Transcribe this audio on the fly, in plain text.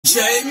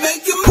Jay,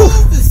 make your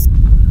moves.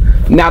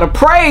 Now the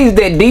praise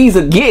that these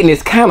are getting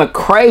is kind of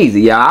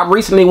crazy, y'all. I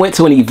recently went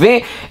to an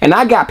event and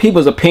I got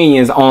people's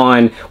opinions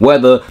on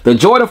whether the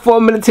Jordan 4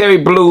 Military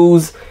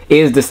Blues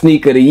is the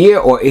sneaker of the year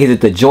or is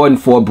it the Jordan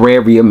 4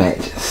 Bread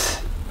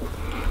Reimagines.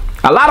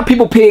 A lot of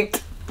people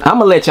picked, I'm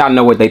gonna let y'all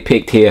know what they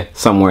picked here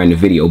somewhere in the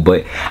video,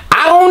 but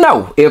I don't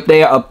know if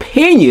their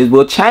opinions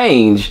will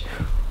change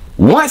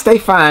once they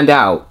find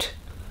out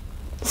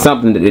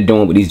something that they're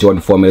doing with these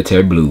Jordan 4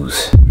 Military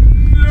Blues.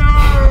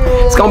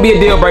 It's gonna be a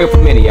deal breaker for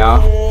many,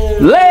 y'all.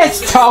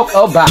 Let's talk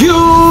about YouTube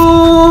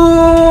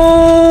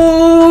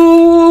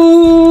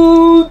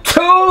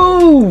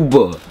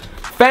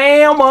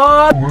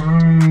family.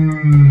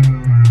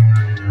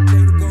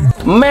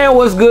 Man,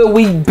 what's good?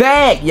 We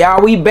back,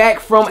 y'all. We back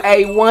from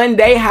a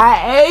one-day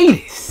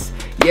hiatus.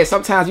 Yeah,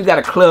 sometimes you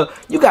gotta clear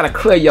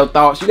your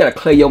thoughts, you gotta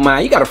clear your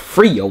mind, you gotta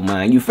free your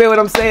mind. You feel what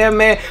I'm saying,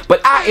 man? But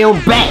I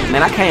am back,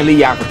 man. I can't leave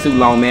y'all for too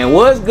long, man.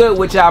 What's good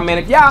with y'all, man?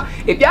 If y'all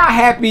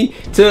happy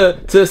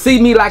to see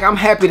me like I'm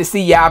happy to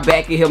see y'all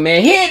back in here,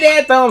 man, hit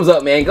that thumbs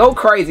up, man. Go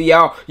crazy,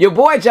 y'all. Your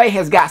boy Jay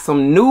has got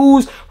some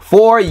news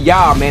for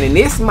y'all, man, and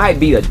this might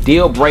be a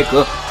deal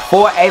breaker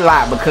for a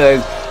lot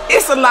because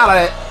it's a lot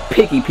of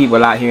picky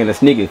people out here in the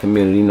sneaker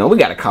community. You know, we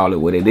gotta call it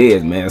what it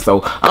is, man.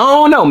 So I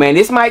don't know, man,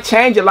 this might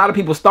change a lot of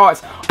people's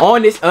thoughts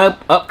on this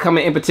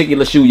upcoming in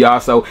particular shoe, y'all.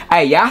 So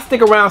hey, y'all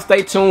stick around,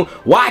 stay tuned,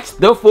 watch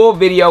the full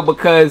video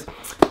because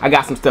I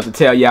got some stuff to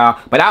tell y'all.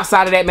 But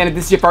outside of that, man, if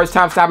this is your first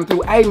time stopping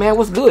through, hey man,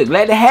 what's good?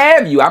 Glad to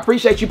have you. I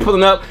appreciate you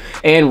pulling up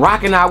and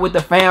rocking out with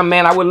the fam,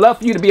 man. I would love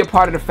for you to be a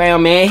part of the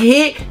fam, man.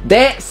 Hit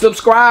that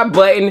subscribe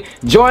button,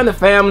 join the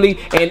family,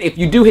 and if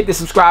you do hit the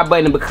subscribe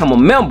button and become a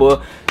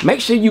member, make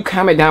sure you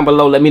comment down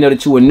below. Let me know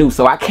that you are new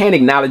so I can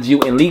acknowledge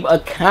you and leave a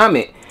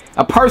comment.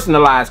 A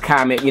personalized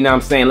comment, you know what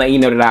I'm saying, letting you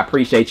know that I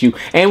appreciate you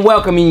and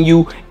welcoming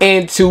you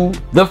into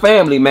the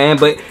family, man.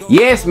 But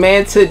yes,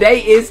 man, today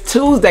is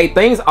Tuesday.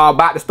 Things are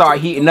about to start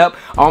heating up.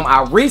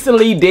 I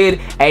recently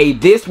did a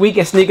This Week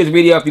in Sneakers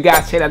video. If you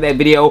guys checked out that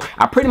video,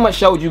 I pretty much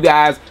showed you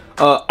guys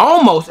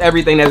almost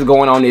everything that's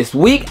going on this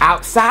week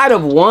outside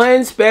of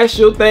one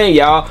special thing,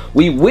 y'all.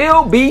 We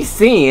will be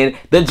seeing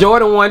the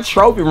Jordan 1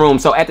 trophy room.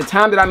 So at the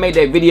time that I made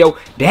that video,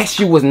 that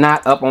shoe was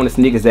not up on the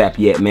Sneakers app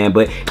yet, man,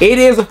 but it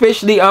is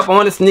officially up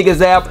on the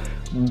Sneakers app.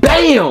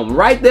 Bam,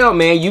 right there,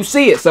 man, you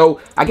see it. So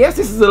I guess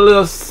this is a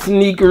little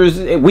sneakers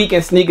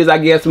weekend sneakers, I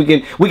guess we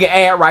can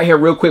add right here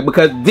real quick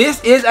because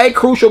this is a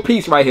crucial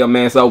piece right here,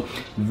 man. So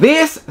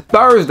this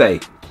Thursday,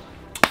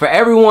 for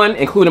everyone,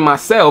 including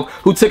myself,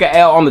 who took an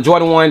L on the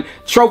Jordan 1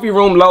 trophy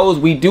room lows,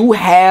 we do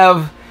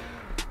have,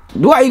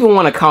 do I even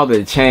want to call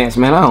it a chance,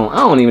 man? I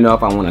don't even know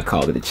if I want to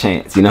call it a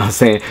chance, you know what I'm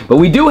saying? But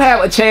we do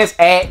have a chance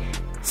at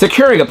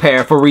securing a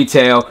pair for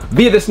retail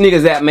via the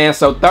Sneakers app, man.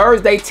 So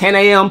Thursday, 10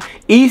 a.m.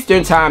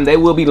 Eastern time, they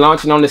will be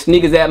launching on the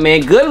Sneakers app,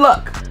 man. Good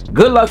luck.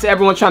 Good luck to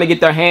everyone trying to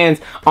get their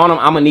hands on them.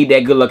 I'm gonna need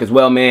that good luck as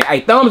well, man.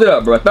 Hey, thumbs it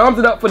up, bro. Thumbs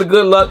it up for the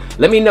good luck.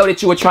 Let me know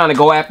that you were trying to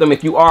go after them.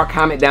 If you are,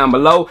 comment down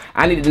below.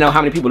 I need to know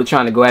how many people are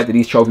trying to go after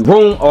these trophy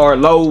room or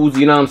lows,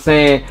 you know what I'm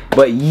saying?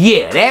 But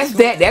yeah,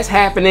 that's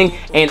happening.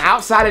 And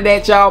outside of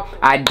that, y'all,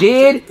 I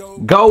did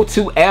go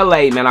to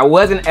LA, man. I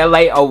was in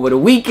LA over the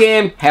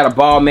weekend. Had a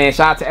ball, man.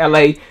 Shout out to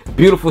LA.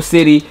 Beautiful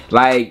city.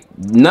 Like,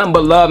 nothing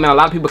but love, man. A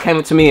lot of people came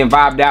up to me and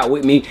vibed out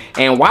with me.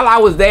 And while I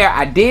was there,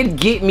 I did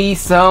get me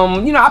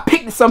some, you know, I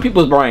picked some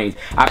people's brains.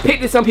 I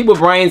picked some people's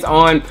brains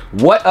on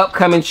what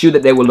upcoming shoe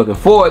that they were looking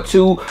forward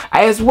to,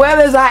 as well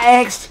as I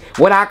asked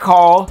what I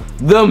call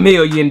the $1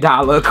 million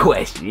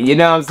question. You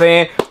know what I'm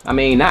saying? I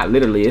mean, not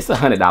literally, it's a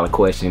 $100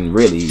 question,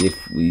 really, if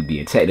we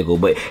being technical,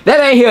 but that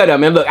ain't here though,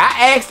 man. Look,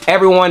 I asked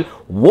everyone,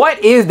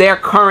 what is their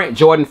current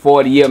Jordan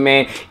 4 of the year,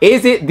 man?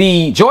 Is it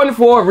the Jordan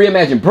 4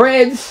 Reimagined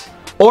Breads,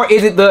 or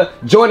is it the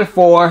Jordan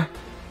 4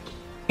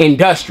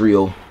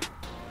 Industrial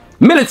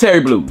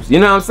Military Blues? You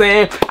know what I'm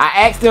saying?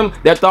 I asked them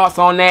their thoughts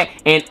on that,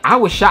 and I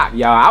was shocked,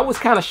 y'all. I was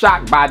kind of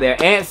shocked by their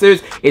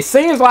answers. It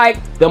seems like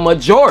the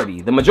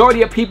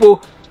majority of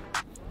people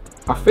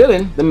are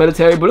feeling the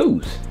Military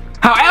Blues.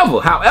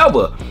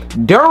 However,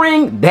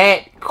 during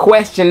that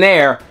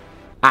questionnaire,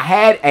 I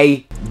had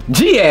a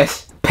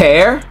GS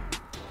pair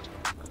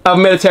of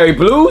Military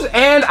Blues,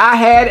 and I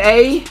had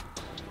a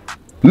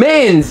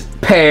men's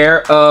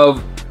pair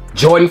of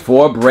Jordan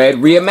 4 Bread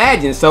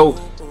Reimagined. So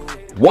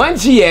one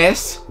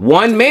GS,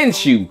 one men's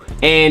shoe,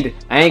 and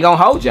I ain't gonna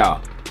hold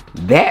y'all,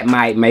 that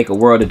might make a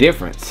world of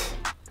difference.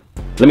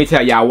 Let me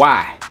tell y'all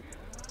why.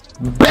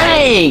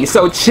 Bang!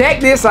 So check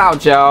this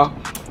out, y'all.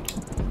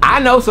 I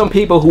know some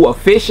people who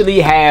officially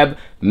have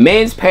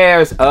men's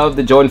pairs of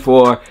the Jordan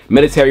 4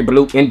 Military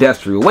Blue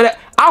Industrial. What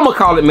I'm gonna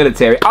call it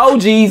military.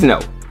 OGs, no.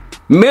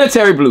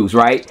 Military Blues,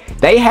 right?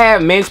 They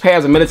have men's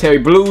pairs of Military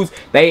Blues.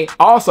 They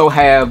also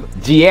have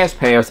GS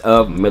pairs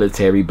of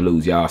Military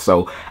Blues, y'all.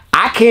 So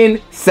I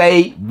can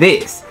say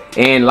this,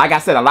 and like I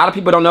said, a lot of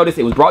people don't know this.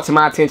 It was brought to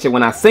my attention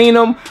when I seen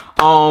them.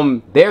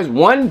 There's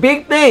one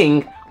big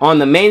thing on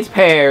the men's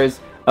pairs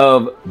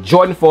of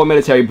Jordan 4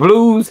 Military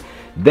Blues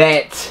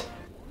that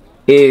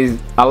is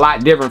a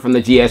lot different from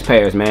the GS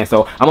pairs, man.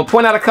 So I'm gonna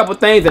point out a couple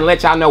things and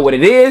let y'all know what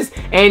it is,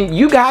 and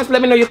you guys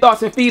let me know your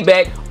thoughts and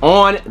feedback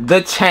on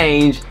the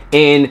change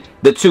in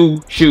the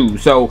two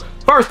shoes. So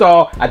first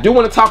off, I do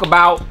want to talk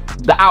about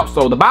the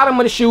outsole, the bottom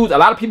of the shoes. A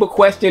lot of people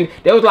questioned,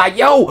 they was like,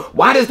 yo,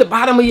 why does the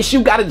bottom of your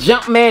shoe got a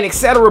jump, man,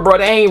 etc., bro?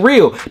 They ain't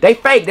real, they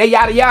fake, they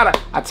yada yada.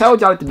 I told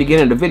y'all at the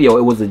beginning of the video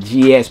it was a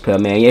GS pair,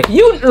 man. If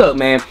you look,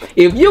 man,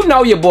 if you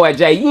know your boy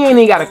Jay, you ain't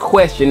even gotta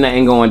question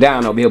nothing going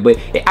down over here, but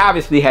it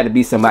obviously had to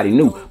be somebody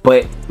new.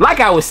 But like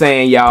I was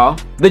saying, y'all,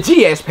 the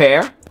GS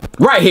pair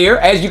right here,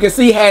 as you can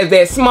see, has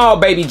that small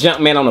baby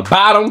jump, man, on the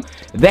bottom.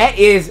 That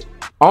is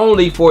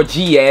only for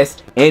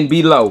GS and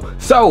below.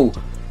 So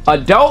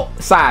adult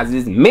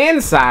sizes,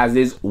 men's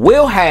sizes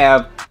will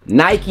have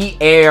Nike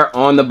Air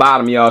on the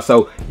bottom, y'all.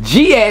 So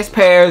GS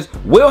pairs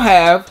will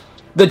have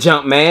the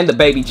Jumpman, the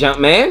baby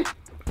Jumpman.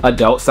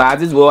 Adult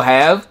sizes will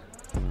have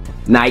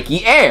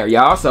Nike Air,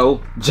 y'all.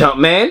 So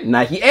Jumpman,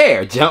 Nike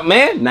Air,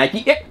 Jumpman,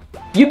 Nike Air.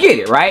 You get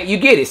it, right? You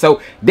get it.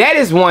 So that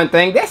is one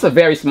thing. That's a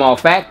very small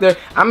factor.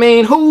 I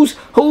mean, who's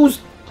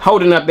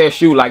holding up their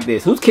shoe like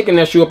this? Who's kicking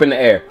their shoe up in the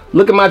air?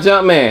 Look at my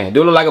Jumpman.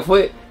 Do it look like a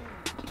foot?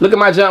 Look at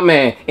my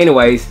Jumpman.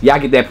 Anyways, y'all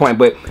get that point,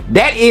 but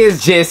that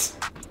is just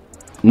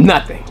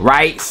nothing,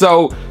 right?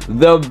 So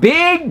the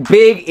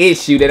big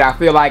issue that I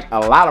feel like a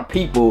lot of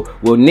people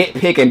will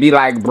nitpick and be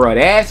like, bro,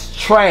 that's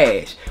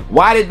trash.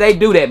 Why did they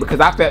do that? Because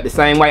I felt the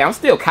same way. I'm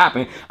still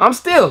copping. I'm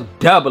still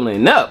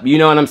doubling up, you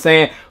know what I'm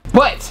saying?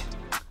 But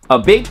a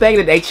big thing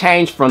that they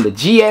changed from the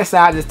GS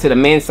sizes to the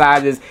men's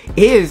sizes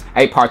is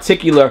a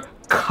particular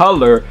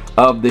color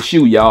of the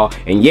shoe, y'all.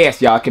 And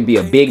yes, y'all, can be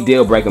a big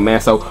deal breaker,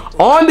 man. So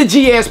on the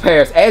GS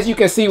pairs, as you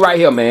can see right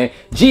here, man,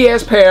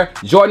 GS pair,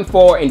 Jordan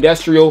 4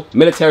 industrial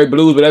military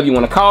blues, whatever you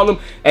want to call them.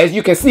 As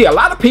you can see, a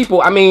lot of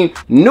people, I mean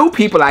new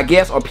people, I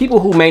guess, or people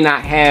who may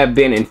not have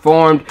been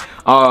informed,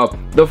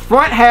 the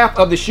front half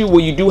of the shoe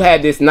where you do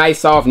have this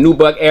nice soft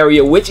nubuck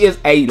area, which is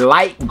a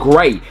light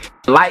gray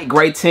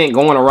tint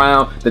going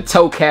around the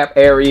toe cap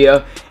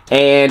area,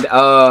 and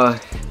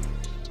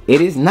it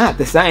is not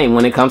the same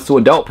when it comes to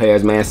adult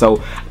pairs, man.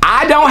 So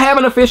I don't have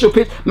an official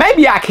picture.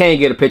 Maybe I can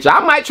get a picture. I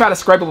might try to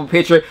scrape up a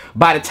picture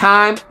by the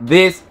time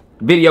this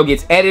video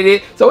gets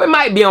edited, so it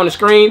might be on the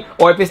screen,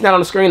 or if it's not on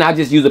the screen, I'll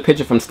just use a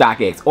picture from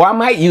StockX, or I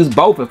might use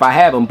both if I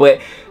have them.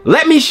 But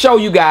let me show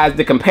you guys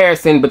the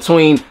comparison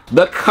between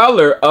the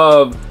color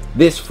of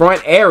this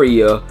front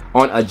area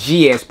on a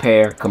GS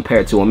pair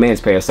compared to a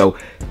men's pair. So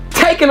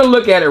taking a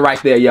look at it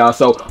right there, y'all.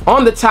 So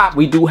on the top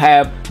we do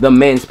have the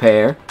men's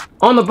pair.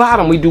 On the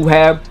bottom, we do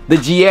have the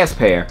GS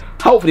pair.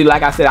 Hopefully,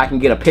 like I said, I can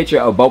get a picture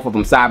of both of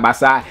them side by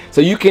side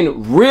so you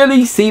can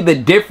really see the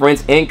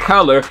difference in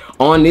color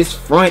on this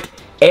front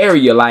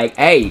area. Like,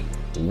 hey,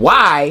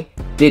 why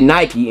did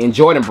Nike and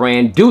Jordan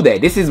brand do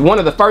that? This is one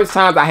of the first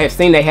times I have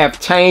seen they have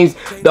changed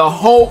the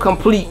whole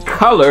complete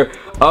color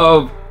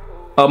of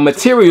a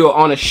material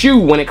on a shoe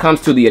when it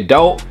comes to the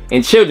adult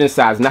and children's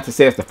size. Not to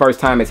say it's the first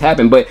time it's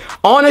happened, but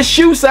on a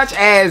shoe such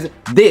as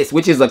this,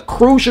 which is a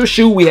crucial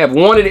shoe, we have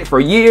wanted it for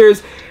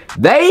years,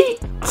 they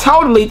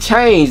totally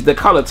changed the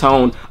color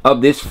tone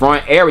of this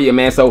front area,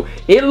 man. So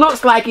it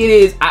looks like it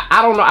is,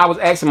 I don't know, I was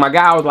asking my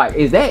guy, I was like,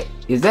 is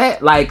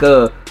that like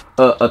a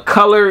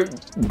color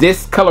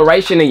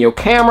discoloration in your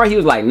camera? He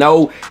was like,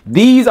 no,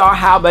 these are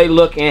how they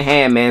look in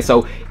hand, man.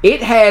 So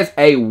it has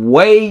a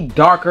way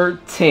darker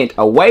tint,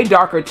 a way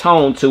darker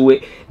tone to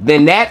it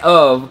than that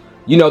of,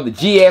 you know, the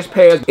GS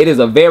pairs. It is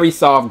a very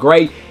soft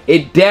gray.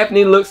 It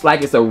definitely looks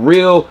like it's a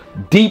real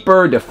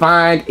deeper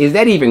defined, is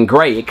that even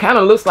gray? It kind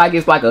of looks like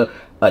it's like a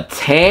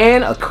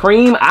tan, a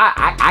cream.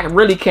 I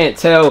really can't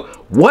tell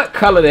what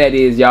color that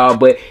is, y'all,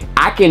 but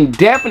I can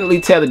definitely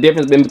tell the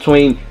difference in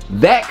between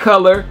that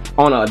color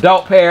on an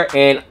adult pair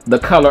and the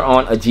color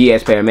on a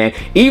GS pair, man.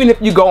 Even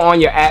if you go on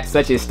your apps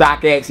such as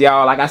StockX,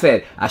 y'all, like I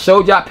said, I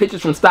showed y'all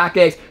pictures from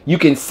StockX, you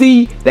can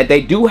see that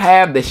they do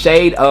have the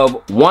shade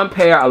of one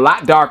pair a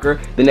lot darker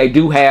than they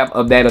do have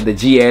of that of the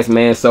GS,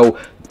 man. So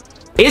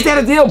is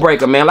that a deal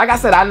breaker, man? Like I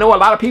said, I know a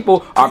lot of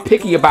people are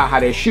picky about how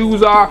their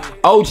shoes are.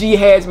 OG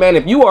heads, man,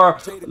 if you are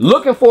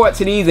looking forward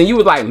to these and you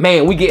was like,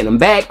 man, we getting them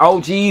back,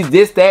 OGs,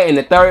 this, that, and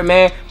the third,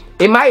 man,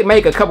 it might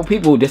make a couple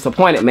people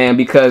disappointed, man,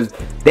 because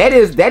that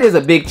is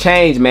a big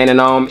change, man,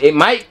 and it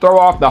might throw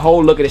off the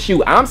whole look of the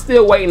shoe. I'm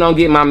still waiting on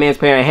getting my men's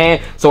pair in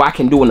hand so I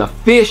can do an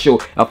official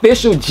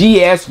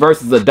GS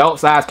versus adult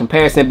size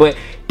comparison. But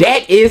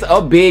that is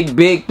a big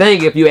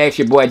thing if you ask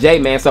your boy Jay,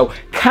 man. So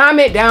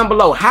comment down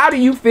below, how do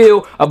you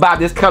feel about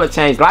this color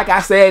change? Like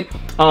I said,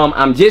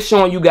 I'm just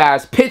showing you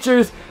guys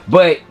pictures,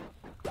 but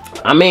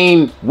I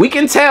mean, we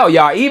can tell,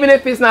 y'all, even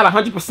if it's not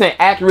 100%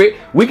 accurate,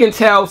 we can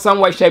tell some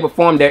way, shape, or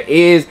form there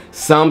is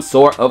some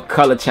sort of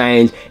color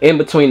change in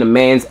between the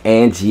men's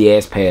and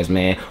GS pairs,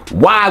 man.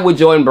 Why would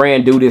Jordan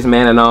brand do this,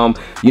 man? And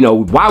you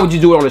know, why would you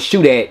do it on a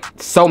shoe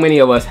that so many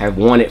of us have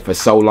wanted for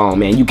so long,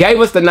 man? You gave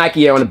us the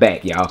Nike Air on the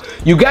back, y'all.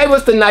 You gave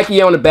us the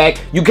Nike Air on the back.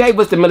 You gave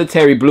us the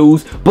military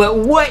blues. But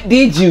what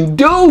did you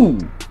do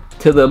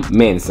to the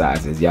men's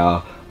sizes,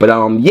 y'all?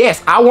 But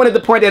yes, I wanted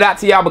to point that out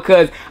to y'all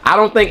because I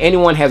don't think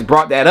anyone has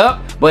brought that up.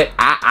 But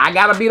I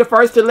gotta be the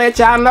first to let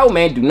y'all know,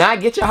 man, do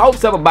not get your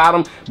hopes up about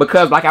them,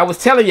 because like I was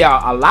telling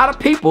y'all, a lot of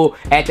people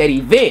at that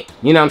event,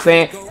 you know what I'm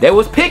saying, they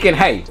was picking,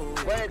 hey.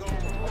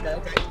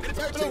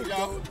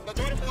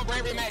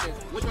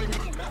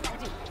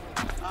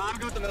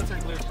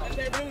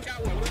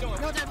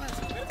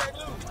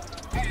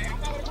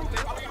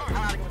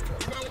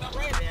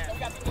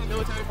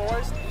 Military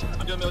force.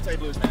 I'm doing military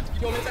blues, man. You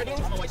doing military blues?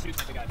 I'm gonna wait you to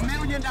take the guy.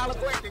 $1 million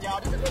question, y'all.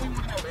 This is what we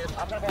want to know, man.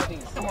 I'm gonna have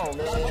these. Come on,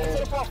 man.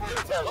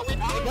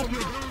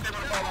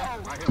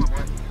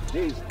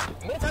 These.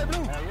 Military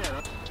blues.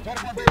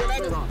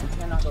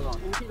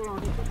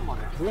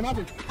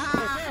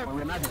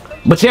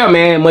 But yeah,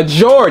 man,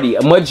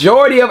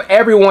 majority of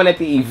everyone at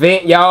the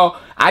event, y'all.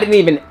 I didn't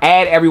even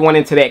add everyone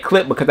into that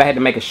clip because I had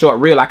to make a short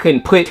reel. I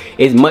couldn't put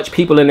as much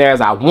people in there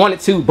as I wanted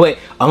to, but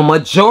a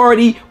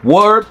majority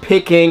were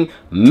picking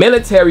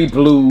military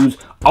blues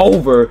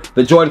over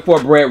the Jordan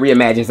 4 Bred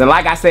Reimagines. And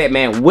like I said,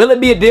 man, will it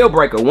be a deal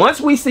breaker?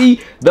 Once we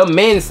see the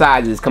men's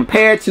sizes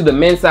compared to the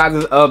men's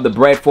sizes of the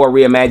Bred 4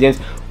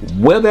 Reimagines,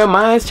 will their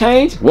minds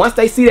change? Once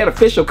they see that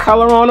official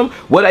color on them,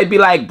 will they be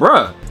like,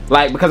 bruh,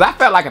 like, because I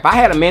felt like if I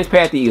had a men's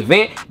pair at the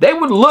event, they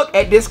would look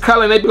at this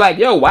color and they'd be like,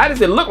 yo, why does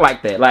it look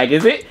like that? Like,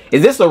 is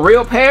this a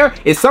real pair?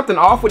 Is something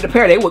off with the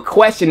pair? They would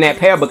question that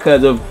pair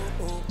because of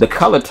the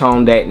color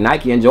tone that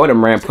Nike and Jordan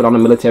brand put on the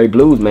military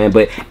blues, man.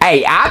 But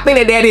hey, I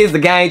think that is the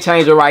game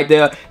changer right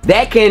there.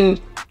 That can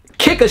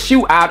kick a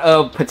shoe out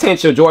of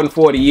potential Jordan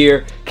 4 of the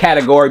year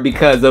category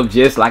because of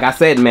just, like I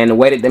said, man, the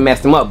way that they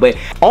messed them up. But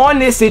on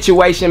this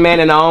situation,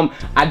 man, and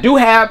I do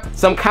have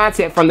some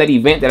content from that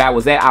event that I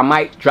was at. I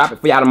might drop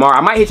it for y'all tomorrow.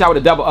 I might hit y'all with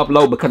a double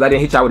upload because I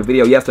didn't hit y'all with a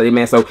video yesterday,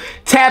 man. So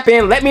tap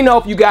in. Let me know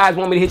if you guys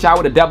want me to hit y'all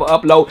with a double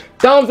upload.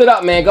 Thumbs it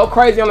up, man. Go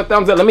crazy on the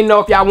thumbs up. Let me know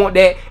if y'all want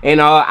that, and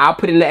I'll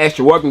put in the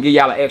extra work and give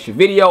y'all an extra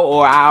video,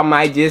 or I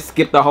might just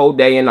skip the whole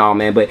day and all,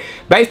 man. But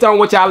based on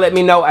what y'all let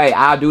me know, hey,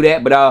 I'll do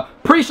that. But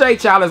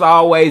appreciate y'all as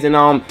always,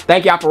 and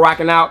thank y'all for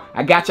rocking out.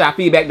 I got y'all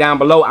feedback down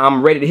below.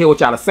 I'm ready to hear what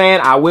y'all are saying.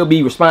 I will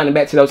be responding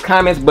back to those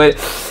comments, but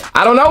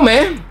I don't know,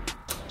 man.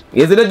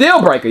 Is it a deal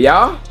breaker,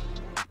 y'all?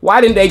 Why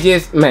didn't they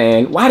just,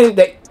 man, why didn't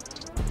they?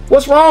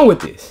 What's wrong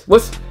with this?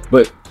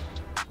 But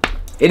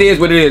it is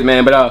what it is,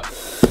 man. But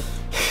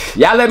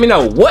y'all let me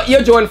know what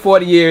your Jordan 4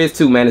 of the year is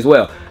too, man, as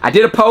well. I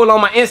did a poll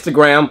on my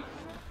Instagram.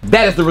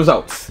 That is the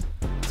results.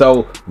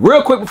 So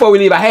real quick before we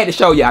leave, I had to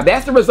show y'all.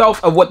 That's the results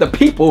of what the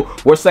people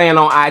were saying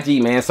on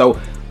IG, man.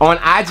 So on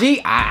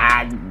IG,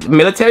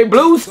 military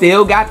blues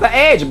still got the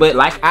edge, but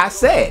like I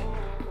said,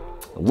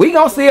 we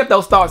gonna see if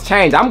those thoughts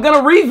change. I'm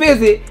gonna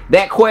revisit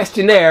that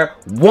questionnaire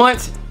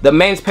once the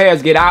men's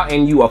pairs get out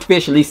and you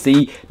officially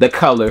see the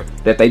color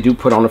that they do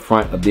put on the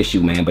front of this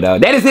shoe, man.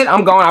 But that is it.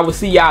 I'm gone. I will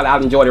see y'all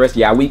out. Enjoy the rest of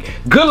y'all week.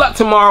 Good luck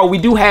tomorrow. We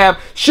do have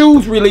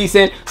shoes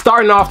releasing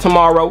starting off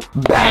tomorrow.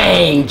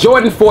 Bang!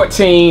 Jordan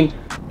 14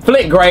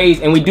 Flick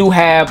Grays, and we do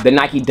have the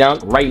Nike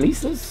Dunk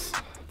releases.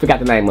 Forgot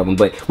the name of them,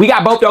 but we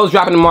got both those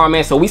dropping tomorrow,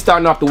 man. So we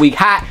starting off the week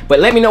hot. But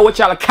let me know what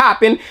y'all are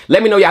copping.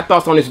 Let me know y'all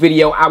thoughts on this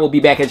video. I will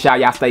be back at y'all.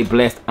 Y'all stay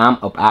blessed. I'm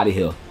up out of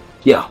here.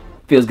 Yeah,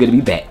 feels good to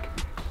be back.